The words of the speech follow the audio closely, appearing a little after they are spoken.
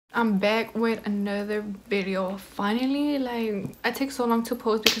I'm back with another video. Finally, like, I take so long to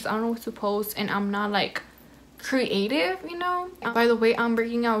post because I don't know what to post and I'm not like creative, you know. By the way, I'm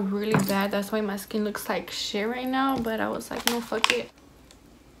breaking out really bad. That's why my skin looks like shit right now, but I was like, no, fuck it.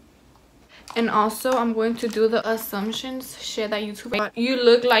 And also, I'm going to do the assumptions shit that YouTube. You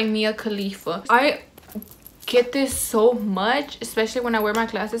look like Mia Khalifa. I get this so much, especially when I wear my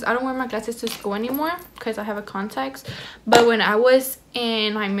glasses. I don't wear my glasses to school anymore because I have a contacts, but when I was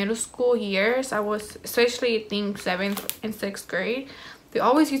in my middle school years, I was especially I think 7th and 6th grade, they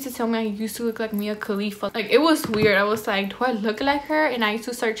always used to tell me I used to look like Mia Khalifa. Like, it was weird. I was like, do I look like her? And I used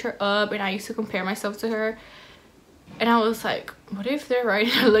to search her up and I used to compare myself to her, and I was like, what if they're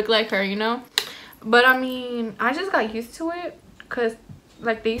right and I look like her, you know? But I mean, I just got used to it because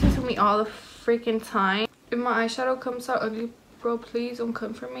like they used to tell me all the freaking time, if my eyeshadow comes out ugly, bro, please don't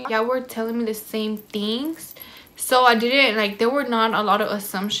come for me. Yeah, we're telling me the same things, so I didn't like, there were not a lot of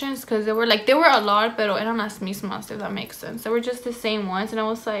assumptions because there were a lot, pero eran las mismas, if that makes sense. They were just the same ones, and I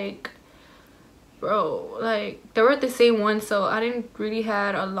was like, bro, like they were the same ones, so I didn't really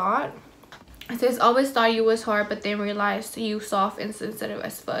had a lot. It says, always thought you was hard but then realized you soft and sensitive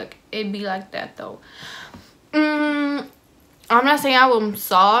as fuck. It'd be like that though. I'm not saying I'm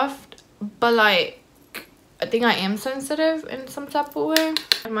soft, but like I think I am sensitive in some type of way.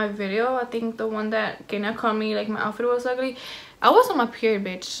 In my video, I think the one that Kenya called me like my outfit was ugly, I was on my period,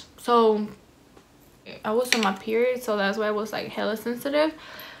 bitch. So I was on my period, so that's why I was like hella sensitive.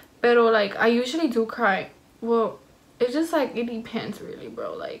 But like I usually do cry. Well, it's just like it depends really,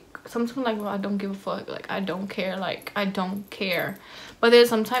 bro. Like sometimes like, well, I don't give a fuck, like I don't care, like I don't care. But then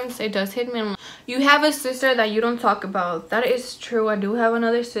sometimes it does hit me. I'm like, you have a sister that you don't talk about. That is true. I do have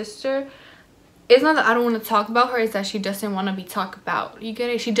another sister. It's not that I don't want to talk about her, it's that she doesn't want to be talked about. You get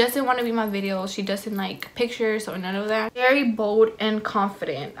it? She doesn't want to be in my videos. She doesn't like pictures or none of that. Very bold and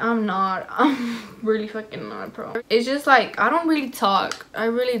confident. I'm not. I'm really fucking not, bro. It's just like I don't really talk. I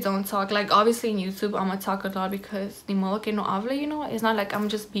really don't talk. Like obviously in YouTube I'm gonna talk a lot because ni modo que no hable, you know? It's not like I'm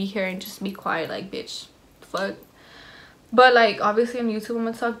just be here and just be quiet like, bitch, fuck. But like obviously on YouTube I'm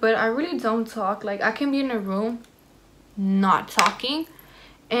gonna talk, but I really don't talk. Like I can be in a room not talking,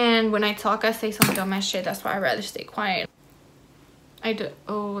 and when I talk, I say some dumb ass shit. That's why I'd rather stay quiet. I do.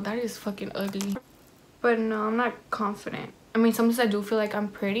 Oh, that is fucking ugly. But no, I'm not confident. I mean, sometimes I do feel like I'm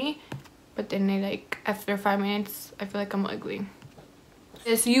pretty, but then like after 5 minutes, I feel like I'm ugly.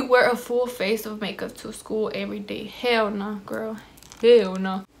 Yes, you wear a full face of makeup to school every day. Hell no, girl. Hell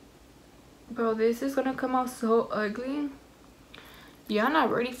no. Bro, this is gonna come out so ugly. Y'all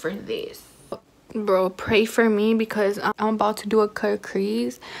not ready for this. Bro, pray for me because I'm about to do a cut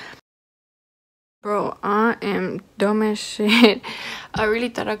crease. Bro, I am dumb as shit. I really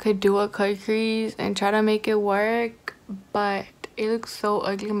thought I could do a cut crease and try to make it work, but it looks so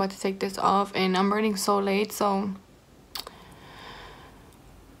ugly. I'm about to take this off and I'm running so late, so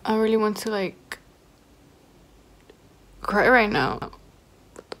I really want to like cry right now.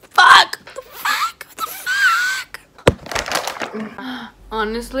 What the fuck? What the fuck? What the fuck?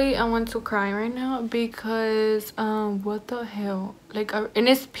 Honestly, I want to cry right now because what the hell, like and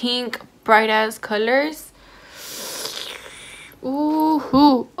it's pink, bright ass colors.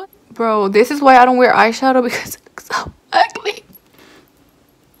 Ooh, bro, this is why I don't wear eyeshadow, because it looks so ugly.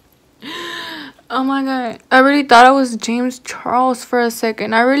 Oh my god, I really thought I was James Charles for a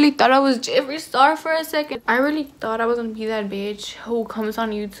second. I really thought I was Jeffree Star for a second. I really thought I was gonna be that bitch who comes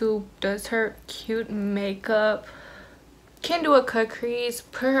on YouTube, does her cute makeup, can do a cut crease,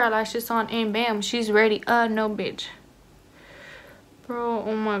 put her eyelashes on, and bam, she's ready. No, bitch. Bro,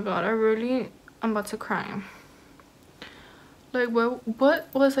 oh my god, I'm about to cry. Like,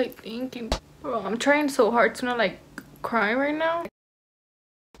 what was I thinking? Bro, I'm trying so hard to not like cry right now.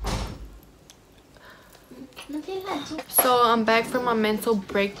 So I'm back from my mental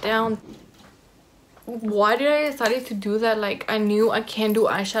breakdown. Why did I decide to do that? Like, I knew I can do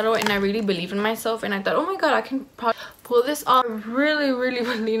eyeshadow and I really believe in myself, and I thought, oh my god, I can probably pull this off. I really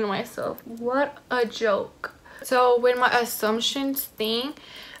believe in myself. What a joke. So with my assumptions thing,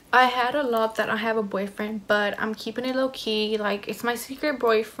 I had a lot that I have a boyfriend, but I'm keeping it low-key. Like, it's my secret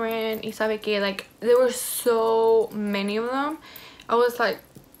boyfriend. Y sabe que, like, there were so many of them. I was like,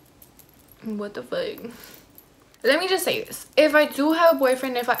 what the fuck? Let me just say this. If I do have a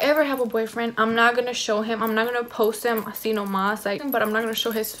boyfriend, if I ever have a boyfriend, I'm not gonna show him. I'm not gonna post him así nomás, like, but I'm not gonna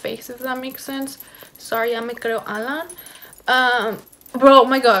show his face, if that makes sense. Sorry, ya me creo Alan. Bro, oh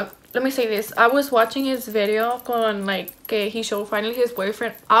my god. Let me say this. I was watching his video con like que he showed finally his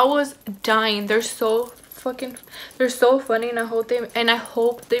boyfriend. I was dying. They're so funny, and I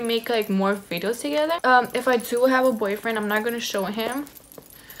hope they make like more videos together. If I do have a boyfriend, I'm not gonna show him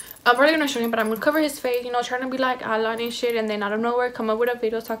I'm probably gonna show him, but I'm gonna cover his face, you know, trying to be like Allah and shit, and then out of nowhere come up with a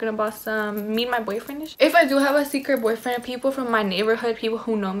video talking about some me and my boyfriend and shit. If I do have a secret boyfriend, people from my neighborhood, people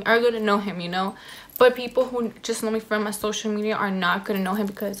who know me, are gonna know him, you know, but people who just know me from my social media are not gonna know him,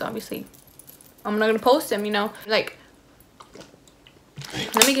 because obviously I'm not gonna post him, you know. Like,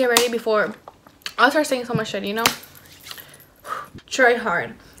 let me get ready before I'll start saying so much shit, you know. Try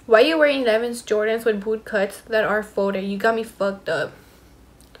hard. Why you wearing 11s Jordans with boot cuts that are folded? You got me fucked up.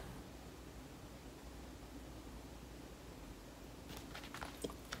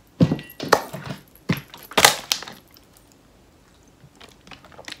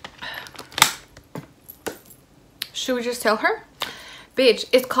 Should we just tell her? Bitch,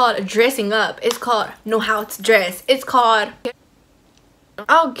 it's called dressing up. It's called know how to dress. It's called...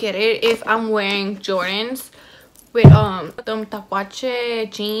 I'll get it if I'm wearing Jordans with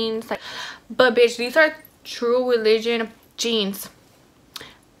taquache jeans, like, but bitch, these are true religion jeans.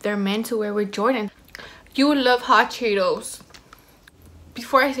 They're meant to wear with Jordan. You love hot Cheetos.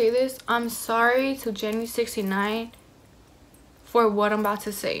 Before I say this, I'm sorry to Jenny69 for what I'm about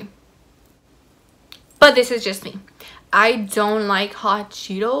to say, but this is just me. I don't like hot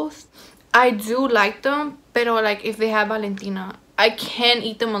Cheetos. I do like them, but like if they have Valentina, I can't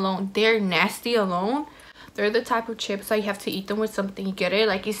eat them alone. They're nasty alone. They're the type of chips that you have to eat them with something. You get it?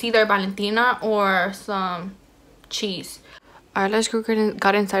 Like, it's either Valentina or some cheese. Eyelash glue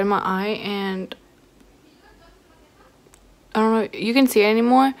got inside my eye, and I don't know, you can see it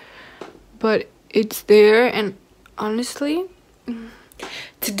anymore, but it's there. And honestly,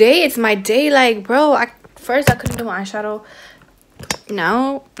 today it's my day. Like, bro, first I couldn't do my eyeshadow.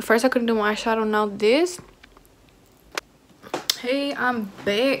 Now this. Hey, I'm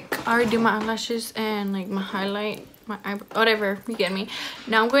back. I already did my eyelashes and like my highlight, my eyebrow, whatever, you get me.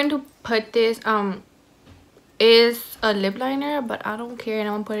 Now I'm going to put this is a lip liner, but I don't care, and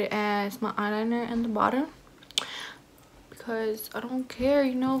I'm gonna put it as my eyeliner in the bottom because I don't care,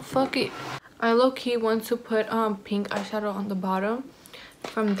 you know, fuck it. I low-key want to put pink eyeshadow on the bottom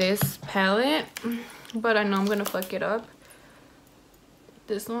from this palette, but I know I'm gonna fuck it up,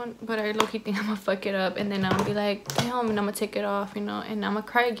 this one, but I low-key think I'm gonna fuck it up, and then I'm gonna be like, damn, and I'm gonna take it off, you know, and I'm gonna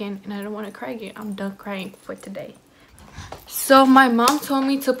cry again, and I don't want to cry again. I'm done crying for today. So my mom told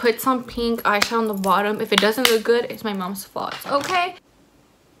me to put some pink eyeshadow on the bottom. If it doesn't look good, it's my mom's fault, okay?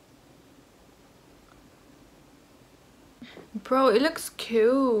 Bro, it looks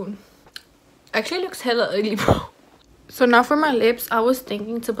cute. Actually, it looks hella ugly, bro. So now for my lips, I was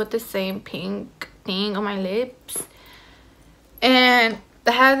thinking to put the same pink thing on my lips, and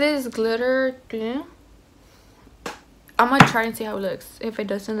I have this glitter thing. I'm gonna try and see how it looks. If it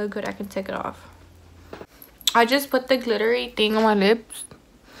doesn't look good, I can take it off. I just put the glittery thing on my lips,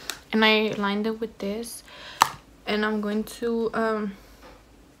 and I lined it with this, and I'm going to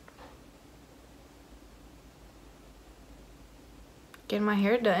get my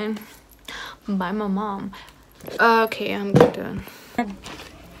hair done by my mom. Okay, I'm done.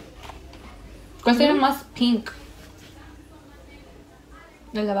 ¿Cuál sería más pink?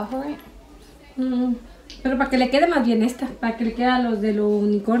 ¿El de abajo, right? Pero para que le quede más bien esta, para que le quede a los del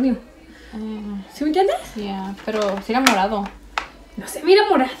unicornio. ¿Sí me entiendes? Yeah, pero sería morado. No sé, mira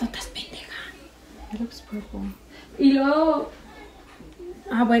morado, estás pendeja. It looks purple. Y luego...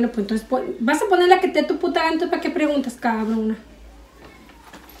 Ah, bueno, pues entonces vas a poner la que te dé tu puta gana, entonces ¿para qué preguntas, cabrona?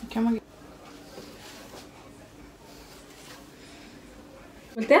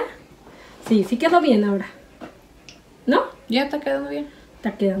 ¿Voltea? Sí, sí quedó bien ahora. ¿No? Ya está quedando bien.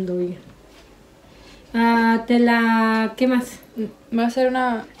 Está quedando bien. Ah, ¿qué más? Me voy a hacer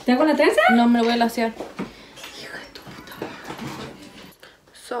una... ¿Te hago la trenza? No, me lo voy a lasear. Hijo de tu puta.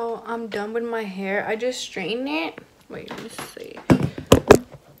 So, I'm done with my hair. I just straightened it. Wait, let me see.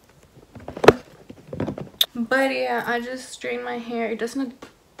 But yeah, I just straightened my hair. It doesn't look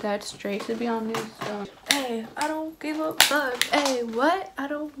that straight, to be honest. Hey, I don't give a fuck. Hey, what? I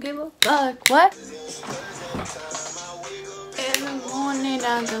don't give a fuck. What? Every morning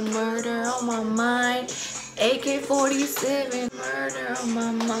I got murder on my mind. AK-47, murder on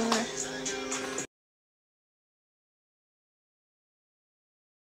my mind.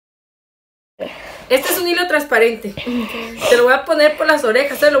 Este es un hilo transparente. Te lo voy a poner por las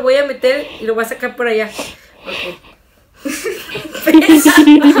orejas, te lo voy a meter y lo voy a sacar por allá. Ok.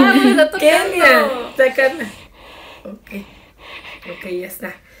 Kenia, sácala. Ok. Ok, ya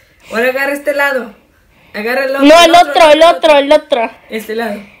está. Ahora agarra este lado. Agarra el otro. No, el otro. Este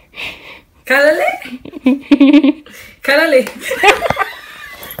lado. Jálale. Jálale.